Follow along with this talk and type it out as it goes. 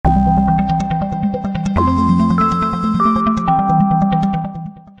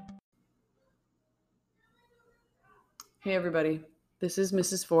Hey, everybody. This is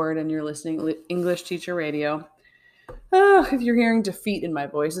Mrs. Ford, and you're listening to English Teacher Radio. Oh, if you're hearing defeat in my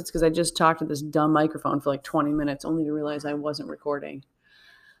voice, it's because I just talked to this dumb microphone for like 20 minutes, only to realize I wasn't recording.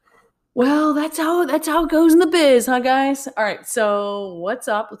 Well, that's how it goes in the biz, huh, guys? All right, so what's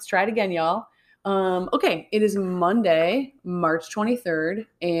up? Let's try it again, y'all. Okay, it is Monday, March 23rd,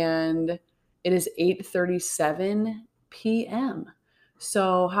 and it is 8:37 p.m.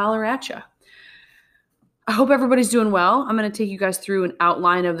 So holler at ya. I hope everybody's doing well. I'm going to take you guys through an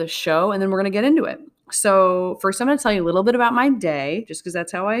outline of the show, and then we're going to get into it. So, first, I'm going to tell you a little bit about my day, just because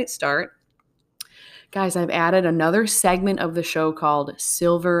that's how I start. Guys, I've added another segment of the show called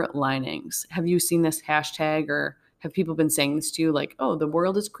Silver Linings. Have you seen this hashtag, or have people been saying this to you? Like, oh, the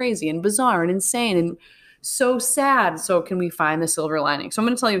world is crazy and bizarre and insane and so sad. So, can we find the silver lining? So, I'm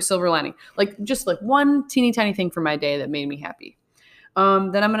going to tell you a silver lining, just one teeny tiny thing for my day that made me happy.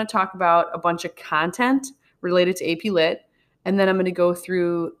 Then I'm going to talk about a bunch of content related to AP Lit. And then I'm going to go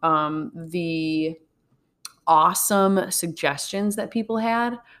through the awesome suggestions that people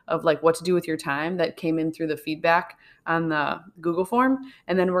had of like what to do with your time that came in through the feedback on the Google form.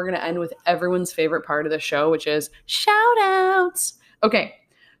 And then we're going to end with everyone's favorite part of the show, which is shout outs. Okay,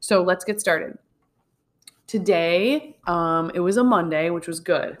 so let's get started. Today, it was a Monday, which was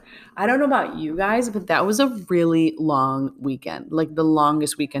good. I don't know about you guys, but that was a really long weekend, like the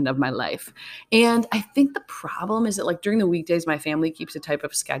longest weekend of my life. And I think the problem is that like during the weekdays, my family keeps a type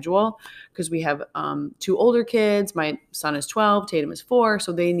of schedule because we have two older kids. My son is 12, Tatum is 4,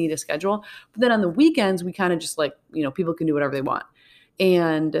 so they need a schedule. But then on the weekends, we kind of just people can do whatever they want.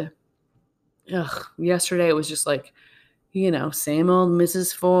 And yesterday it was just like, same old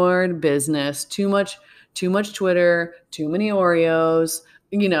Mrs. Ford business, too much Twitter, too many Oreos,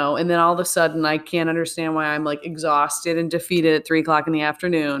 and then all of a sudden I can't understand why I'm like exhausted and defeated at 3:00 in the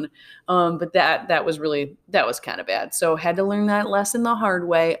afternoon. But that was kind of bad. So had to learn that lesson the hard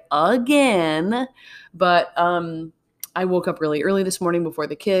way again. But I woke up really early this morning before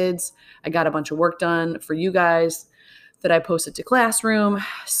the kids. I got a bunch of work done for you guys that I posted to Classroom.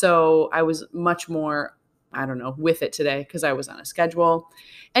 So I was much more with it today because I was on a schedule.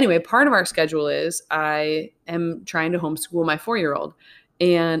 Anyway, part of our schedule is I am trying to homeschool my 4-year-old.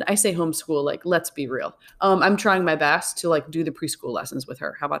 And I say homeschool, like, let's be real. I'm trying my best to like do the preschool lessons with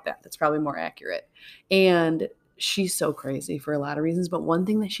her. How about that? That's probably more accurate. And she's so crazy for a lot of reasons. But one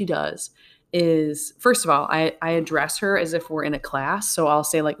thing that she does is, first of all, I address her as if we're in a class. So I'll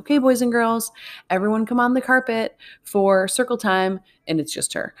say like, okay, boys and girls, everyone come on the carpet for circle time. And it's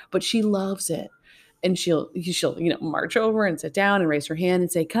just her. But she loves it. And she'll march over and sit down and raise her hand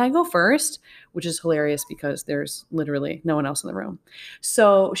and say, can I go first? Which is hilarious because there's literally no one else in the room.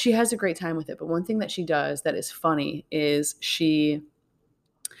 So she has a great time with it. But one thing that she does that is funny is she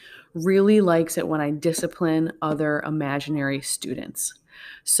really likes it when I discipline other imaginary students.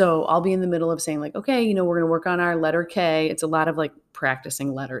 So I'll be in the middle of saying like, okay, we're going to work on our letter K. It's a lot of like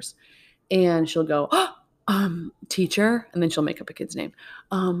practicing letters. And she'll go, teacher, and then she'll make up a kid's name.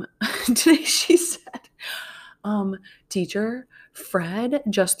 Today she said, teacher, Fred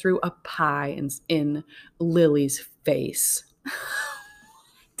just threw a pie in Lily's face.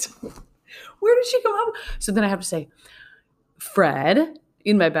 Where did she come up? So then I have to say, Fred,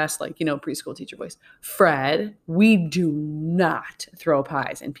 in my best, preschool teacher voice, Fred, we do not throw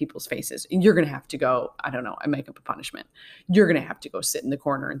pies in people's faces. You're going to have to go, I make up a punishment. You're going to have to go sit in the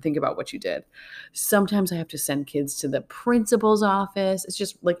corner and think about what you did. Sometimes I have to send kids to the principal's office. It's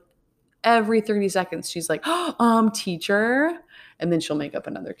just like every 30 seconds, she's like, teacher. And then she'll make up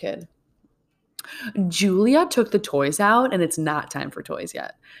another kid. Julia took the toys out and it's not time for toys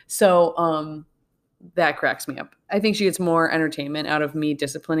yet. So, that cracks me up. I think she gets more entertainment out of me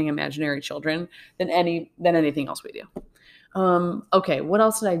disciplining imaginary children than anything else we do. Okay, what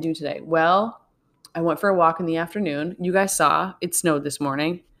else did I do today? Well, I went for a walk in the afternoon. You guys saw it snowed this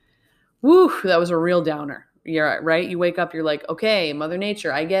morning. Woo, that was a real downer. You're right. You wake up, you're like, okay, Mother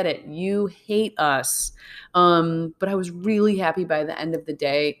Nature, I get it. You hate us. But I was really happy by the end of the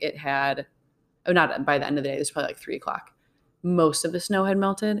day. Not by the end of the day. It was probably like 3:00. Most of the snow had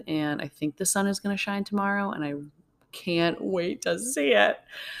melted, and I think the sun is going to shine tomorrow, and I can't wait to see it.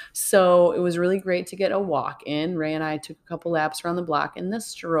 So it was really great to get a walk in. Ray and I took a couple laps around the block in the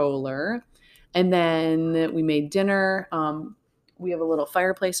stroller, and then we made dinner. We have a little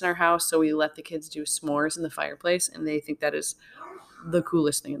fireplace in our house, so we let the kids do s'mores in the fireplace, and they think that is the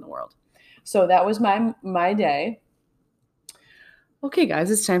coolest thing in the world. So that was my day. Okay, guys,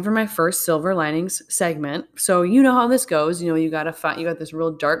 it's time for my first Silver Linings segment. So you know how this goes. You got this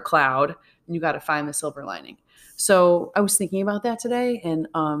real dark cloud, and you got to find the silver lining. So I was thinking about that today, and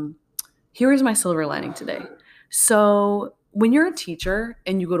here is my silver lining today. So when you're a teacher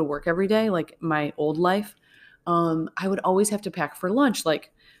and you go to work every day, like my old life, I would always have to pack for lunch,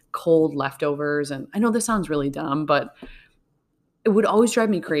 like cold leftovers. And I know this sounds really dumb, but it would always drive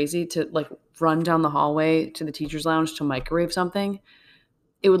me crazy to like run down the hallway to the teacher's lounge to microwave something.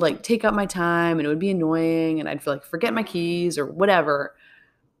 It would like take up my time and it would be annoying and I'd feel like forget my keys or whatever.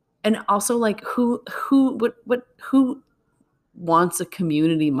 And also like who wants a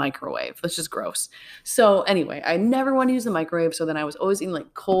community microwave? That's just gross. So anyway, I never want to use the microwave. So then I was always eating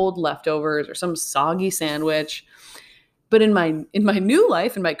like cold leftovers or some soggy sandwich. But in my new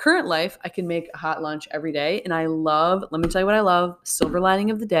life, in my current life, I can make a hot lunch every day. And I love, let me tell you what I love, silver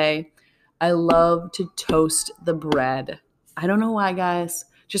lining of the day. I love to toast the bread. I don't know why, guys.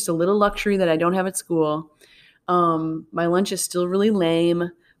 Just a little luxury that I don't have at school. My lunch is still really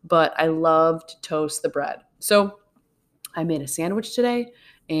lame, but I love to toast the bread. So I made a sandwich today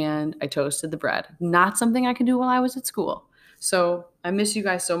and I toasted the bread. Not something I could do while I was at school. So I miss you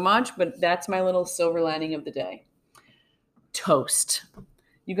guys so much, but that's my little silver lining of the day. Toast.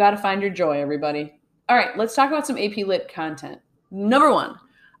 You got to find your joy, everybody. All right, let's talk about some AP Lit content. Number one,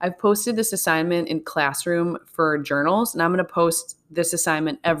 I've posted this assignment in Classroom for journals, and I'm going to post this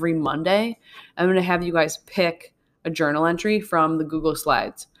assignment every Monday. I'm going to have you guys pick a journal entry from the Google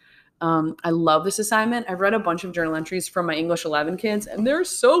Slides. I love this assignment. I've read a bunch of journal entries from my English 11 kids, and they're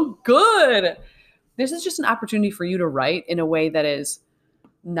so good. This is just an opportunity for you to write in a way that is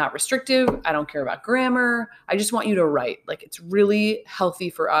not restrictive. I don't care about grammar. I just want you to write. Like, it's really healthy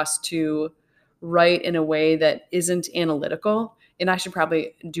for us to write in a way that isn't analytical. And I should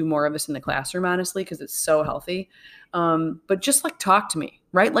probably do more of this in the classroom, honestly, because it's so healthy. But just like talk to me,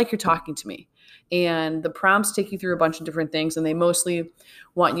 right? Like you're talking to me. And the prompts take you through a bunch of different things, and they mostly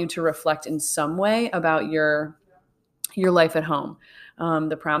want you to reflect in some way about your life at home.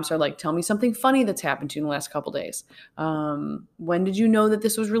 The prompts are like, tell me something funny that's happened to you in the last couple days. When did you know that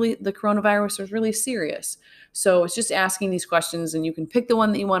the coronavirus was really serious? So it's just asking these questions, and you can pick the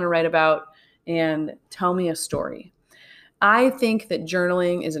one that you want to write about and tell me a story. I think that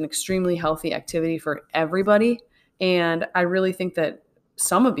journaling is an extremely healthy activity for everybody. And I really think that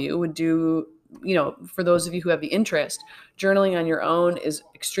some of you would do, for those of you who have the interest, journaling on your own is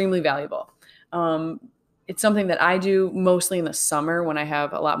extremely valuable. It's something that I do mostly in the summer when I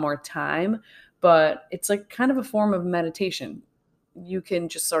have a lot more time, but it's like kind of a form of meditation. You can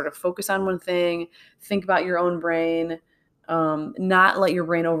just sort of focus on one thing, think about your own brain, not let your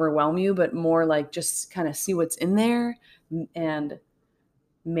brain overwhelm you, but more like just kind of see what's in there and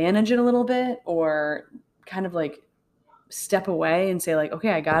manage it a little bit, or kind of like step away and say like,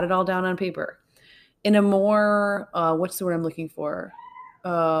 okay, I got it all down on paper. In a more, what's the word I'm looking for?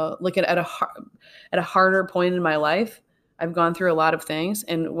 Like at a harder point in my life, I've gone through a lot of things.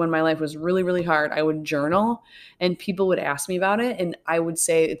 And when my life was really, really hard, I would journal and people would ask me about it. And I would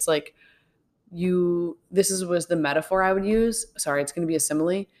say, it's like was the metaphor I would use. Sorry, it's going to be a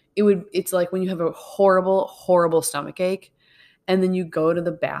simile. It's like when you have a horrible, horrible stomach ache and then you go to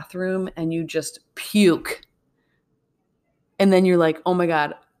the bathroom and you just puke. And then you're like, oh my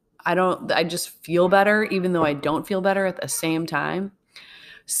God, I just feel better, even though I don't feel better at the same time.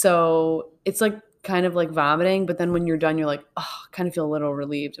 So it's like kind of like vomiting, but then when you're done, you're like, oh, I kind of feel a little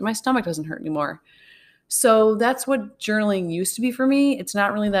relieved and my stomach doesn't hurt anymore. So that's what journaling used to be for me. It's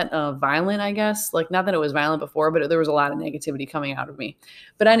not really that violent, I guess. Like, not that it was violent before, but there was a lot of negativity coming out of me.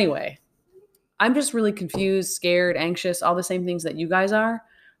 But anyway, I'm just really confused, scared, anxious, all the same things that you guys are.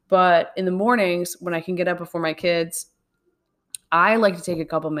 But in the mornings when I can get up before my kids, I like to take a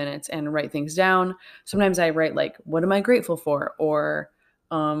couple minutes and write things down. Sometimes I write like, what am I grateful for? Or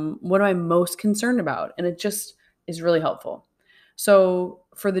what am I most concerned about? And it just is really helpful. So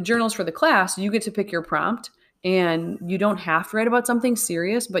for the journals for the class, you get to pick your prompt, and you don't have to write about something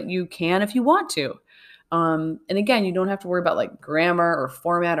serious, but you can if you want to. And again, you don't have to worry about like grammar or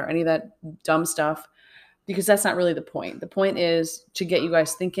format or any of that dumb stuff, because that's not really the point. The point is to get you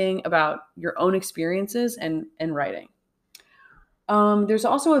guys thinking about your own experiences and writing. There's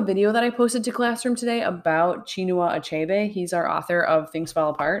also a video that I posted to Classroom today about Chinua Achebe. He's our author of Things Fall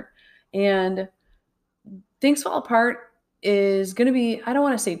Apart. And Things Fall Apart is going to be, I don't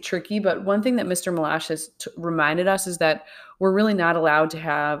want to say tricky, but one thing that Mr. Malash has reminded us is that we're really not allowed to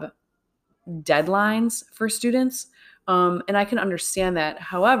have deadlines for students. And I can understand that.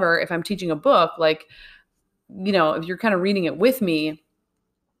 However, if I'm teaching a book, like, if you're kind of reading it with me,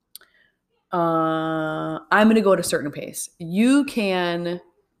 I'm going to go at a certain pace. You can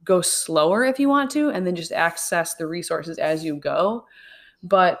go slower if you want to, and then just access the resources as you go.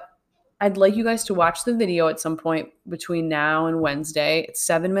 But I'd like you guys to watch the video at some point between now and Wednesday. It's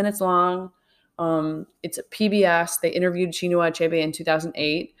 7 minutes long. It's a PBS. They interviewed Chinua Achebe in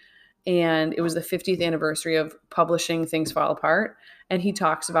 2008, and it was the 50th anniversary of publishing Things Fall Apart. And he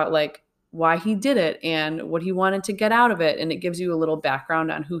talks about like why he did it and what he wanted to get out of it. And it gives you a little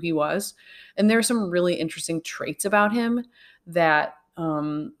background on who he was. And there are some really interesting traits about him that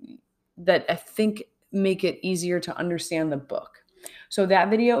that I think make it easier to understand the book. So that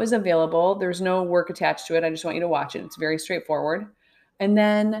video is available. There's no work attached to it. I just want you to watch it. It's very straightforward. And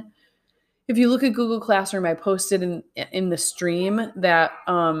then if you look at Google Classroom, I posted in the stream that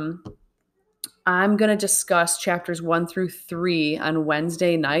I'm going to discuss chapters 1 through 3 on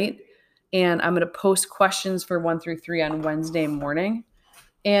Wednesday night. And I'm going to post questions for 1 through 3 on Wednesday morning.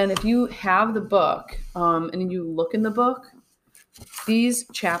 And if you have the book and you look in the book, these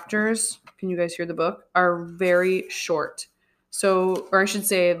chapters, can you guys hear the book, are very short. So, or I should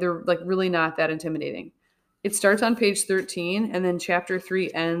say, they're like really not that intimidating. It starts on page 13, and then chapter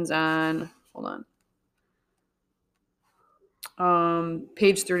 3 ends on, hold on,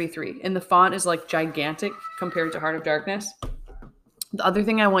 page 33. And the font is like gigantic compared to Heart of Darkness. The other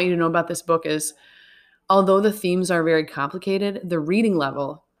thing I want you to know about this book is, although the themes are very complicated, the reading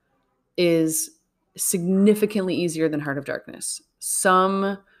level is significantly easier than Heart of Darkness.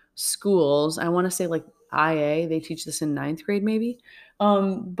 Some schools, I want to say like IA, they teach this in 9th grade maybe,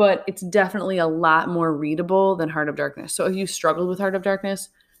 but it's definitely a lot more readable than Heart of Darkness. So if you struggled with Heart of Darkness,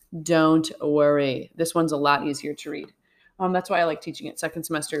 don't worry. This one's a lot easier to read. That's why I like teaching it second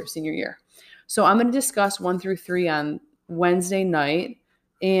semester of senior year. So I'm going to discuss 1 through 3 on Wednesday night,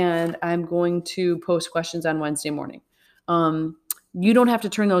 and I'm going to post questions on Wednesday morning. You don't have to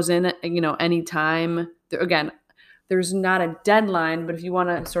turn those in, anytime. Again, there's not a deadline, but if you want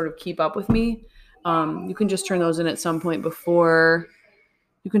to sort of keep up with me, you can just turn those in at some point before.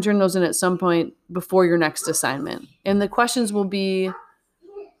 You can turn those in at some point before your next assignment. And the questions will be,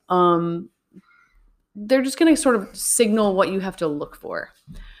 they're just going to sort of signal what you have to look for.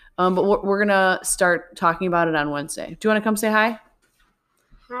 But we're going to start talking about it on Wednesday. Do you want to come say hi?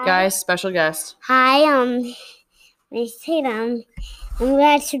 Hi. Guys, special guest. Hi, Miss Tatum. I'm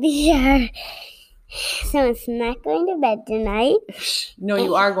glad to be here. Someone's not going to bed tonight. No,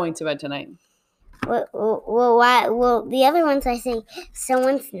 you are going to bed tonight. Well, the other ones I say,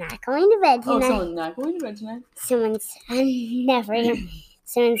 someone's not going to bed tonight. Oh, someone's not going to bed tonight? Someone's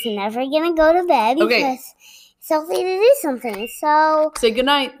never going to go to bed because it's healthy to do something. So say good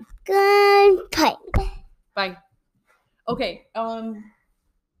night. Goodbye. Bye. Okay.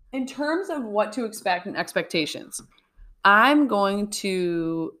 In terms of what to expect and expectations, I'm going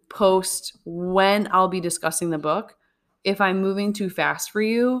to post when I'll be discussing the book. If I'm moving too fast for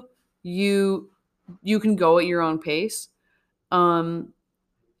you, you can go at your own pace.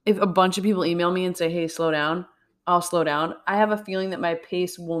 If a bunch of people email me and say, hey, slow down, I'll slow down. I have a feeling that my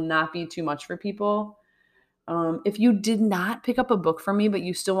pace will not be too much for people. If you did not pick up a book from me, but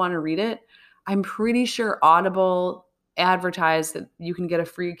you still want to read it, I'm pretty sure Audible advertised that you can get a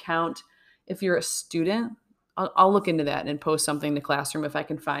free account if you're a student. I'll look into that and post something to Classroom if I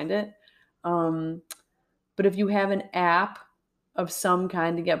can find it. But if you have an app of some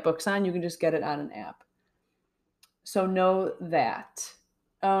kind to get books on, you can just get it on an app. So know that.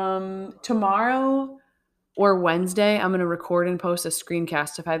 Tomorrow or Wednesday, I'm going to record and post a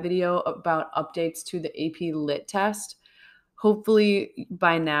Screencastify video about updates to the AP Lit test. Hopefully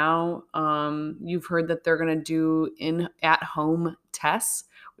by now, you've heard that they're going to do at-home tests,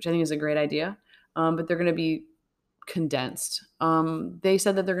 which I think is a great idea. But they're going to be condensed. They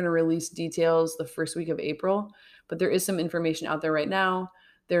said that they're going to release details the first week of April, but there is some information out there right now.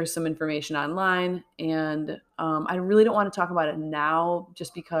 There's some information online, and I really don't want to talk about it now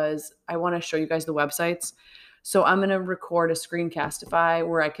just because I want to show you guys the websites. So I'm going to record a Screencastify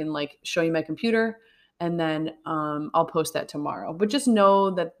where I can show you my computer, and then I'll post that tomorrow. But just know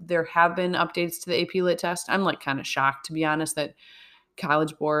that there have been updates to the AP Lit test. I'm kind of shocked, to be honest, that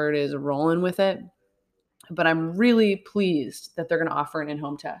College Board is rolling with it. But I'm really pleased that they're going to offer an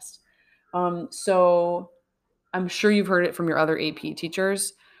in-home test. So I'm sure you've heard it from your other AP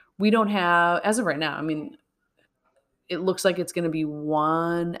teachers. We don't have, as of right now, it looks like it's going to be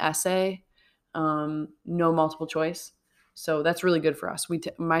one essay, no multiple choice. So that's really good for us.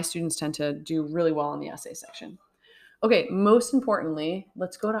 My students tend to do really well in the essay section. Okay, most importantly,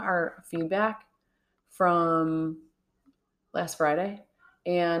 let's go to our feedback from last Friday.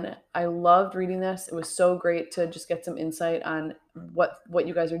 And I loved reading this. It was so great to just get some insight on what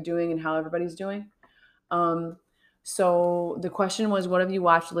you guys are doing and how everybody's doing. So the question was, what have you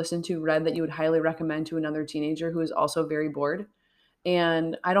watched, listened to, read that you would highly recommend to another teenager who is also very bored?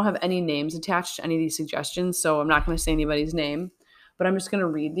 And I don't have any names attached to any of these suggestions, so I'm not going to say anybody's name. but I'm just going to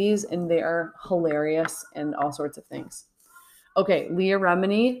read these, and they are hilarious and all sorts of things. Okay, Leah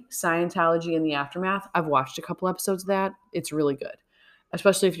Remini, Scientology and the Aftermath. I've watched a couple episodes of that. It's really good,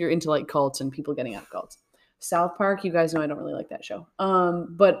 especially if you're into like cults and people getting out of cults. South Park, you guys know I don't really like that show,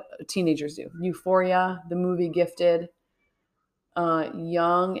 but teenagers do. Euphoria, the movie Gifted,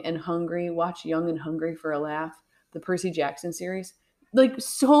 Young and Hungry. Watch Young and Hungry for a laugh. The Percy Jackson series. Like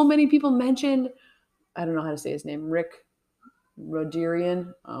so many people mentioned, I don't know how to say his name, Rick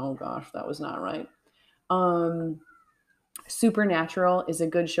Roderian. Oh gosh, that was not right. Supernatural is a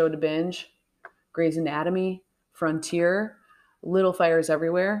good show to binge. Grey's Anatomy, Frontier, Little Fires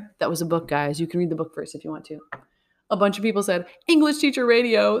Everywhere. That was a book, guys. You can read the book first if you want to. A bunch of people said, English Teacher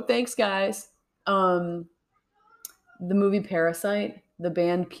Radio. Thanks, guys. The movie Parasite, the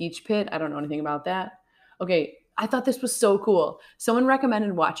band Peach Pit. I don't know anything about that. Okay, I thought this was so cool. Someone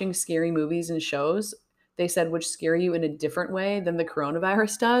recommended watching scary movies and shows. They said which scare you in a different way than the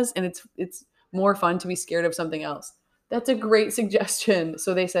coronavirus does, and it's more fun to be scared of something else. That's a great suggestion.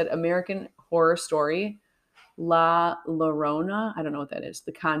 So they said American Horror Story, La Llorona. I don't know what that is.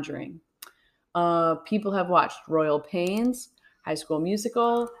 The Conjuring. People have watched Royal Pains, High School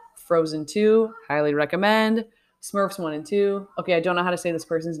Musical, Frozen 2. Highly recommend. Smurfs 1 and 2. Okay, I don't know how to say this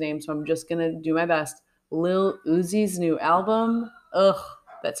person's name, so I'm just going to do my best. Lil Uzi's new album. Ugh,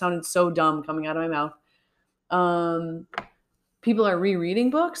 that sounded so dumb coming out of my mouth. People are rereading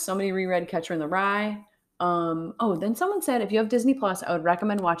books. Somebody reread Catcher in the Rye. Then someone said if you have Disney Plus, I would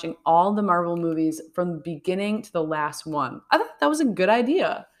recommend watching all the Marvel movies from the beginning to the last one. I thought that was a good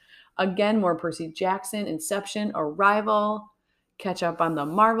idea. Again, more Percy Jackson, Inception, Arrival, catch up on the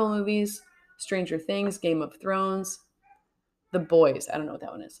Marvel movies, Stranger Things, Game of Thrones, The Boys. I don't know what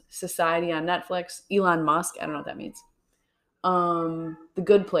that one is. Society on Netflix, Elon Musk. I don't know what that means. The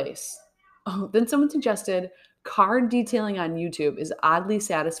Good Place. Oh, then someone suggested card detailing on YouTube is oddly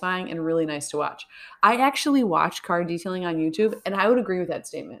satisfying and really nice to watch. I actually watch card detailing on YouTube, and I would agree with that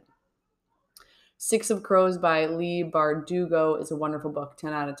statement. Six of Crows by Lee Bardugo is a wonderful book,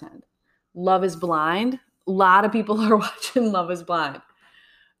 10 out of 10. Love is Blind. A lot of people are watching Love is Blind.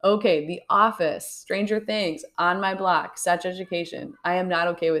 Okay, The Office, Stranger Things, On My Block, Such Education. I am not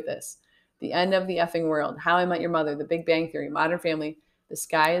okay with this. The End of the Effing World, How I Met Your Mother, The Big Bang Theory, Modern Family, The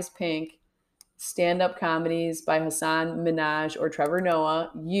Sky is Pink, stand-up comedies by Hassan Minaj or Trevor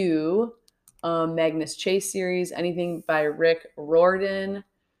Noah, You, Magnus Chase series, anything by Rick Riordan,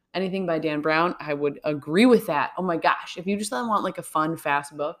 anything by Dan Brown. I would agree with that. Oh my gosh, if you just want like a fun,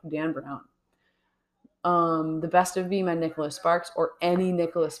 fast book, Dan Brown. The Best of Me by Nicholas Sparks, or any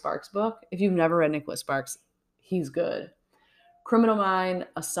Nicholas Sparks book. If you've never read Nicholas Sparks, he's good. Criminal Mind,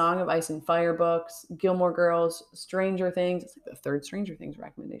 A Song of Ice and Fire books, Gilmore Girls, Stranger Things. It's like the third Stranger Things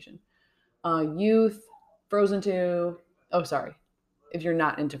recommendation. Youth, Frozen 2. Oh, sorry. If you're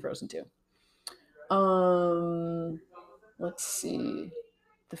not into Frozen 2. Let's see.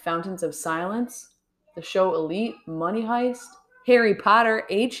 The Fountains of Silence, The Show Elite, Money Heist, Harry Potter,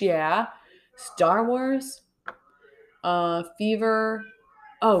 yeah. Star Wars, Fever.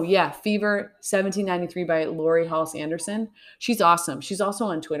 Oh, yeah, Fever 1793 by Lori Halse Anderson. She's awesome. She's also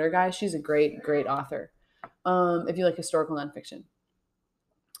on Twitter, guys. She's a great, great author. If you like historical nonfiction.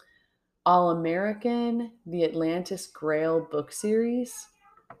 All American, the Atlantis Grail book series,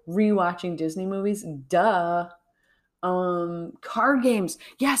 rewatching Disney movies, duh. Card games.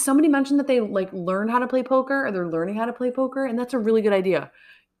 Yeah, somebody mentioned that they like learn how to play poker, or they're learning how to play poker, and that's a really good idea.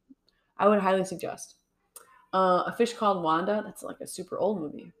 I would highly suggest. A Fish Called Wanda. That's like a super old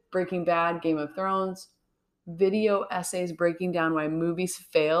movie. Breaking Bad, Game of Thrones. Video essays breaking down why movies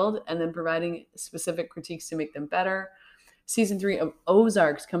failed and then providing specific critiques to make them better. Season 3 of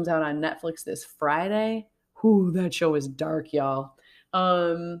Ozarks comes out on Netflix this Friday. Whew, that show is dark, y'all.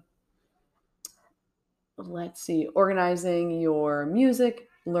 Let's see. Organizing your music,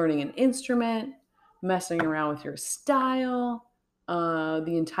 learning an instrument, messing around with your style,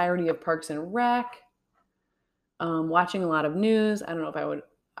 the entirety of Parks and Rec, watching a lot of news. I don't know if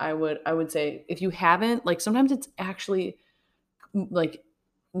I would say if you haven't, like sometimes it's actually like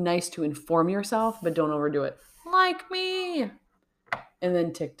nice to inform yourself, but don't overdo it. Like me. And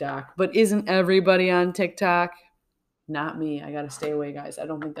then TikTok. But isn't everybody on TikTok? Not me. I got to stay away, guys. I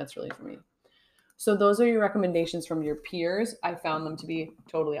don't think that's really for me. So those are your recommendations from your peers. I found them to be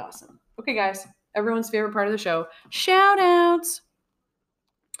totally awesome. Okay, guys. Everyone's favorite part of the show. Shout outs.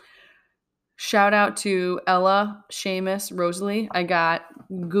 Shout out to Ella, Seamus, Rosalie. I got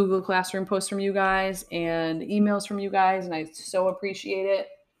Google Classroom posts from you guys and emails from you guys, and I so appreciate it.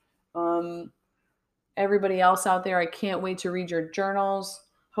 Everybody else out there, I can't wait to read your journals.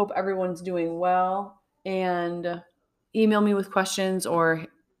 Hope everyone's doing well. And email me with questions or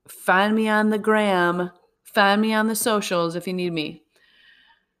find me on the gram, find me on the socials if you need me.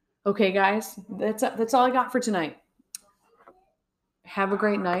 Okay, guys, that's all I got for tonight. Have a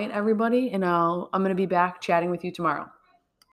great night, everybody, and I'm going to be back chatting with you tomorrow.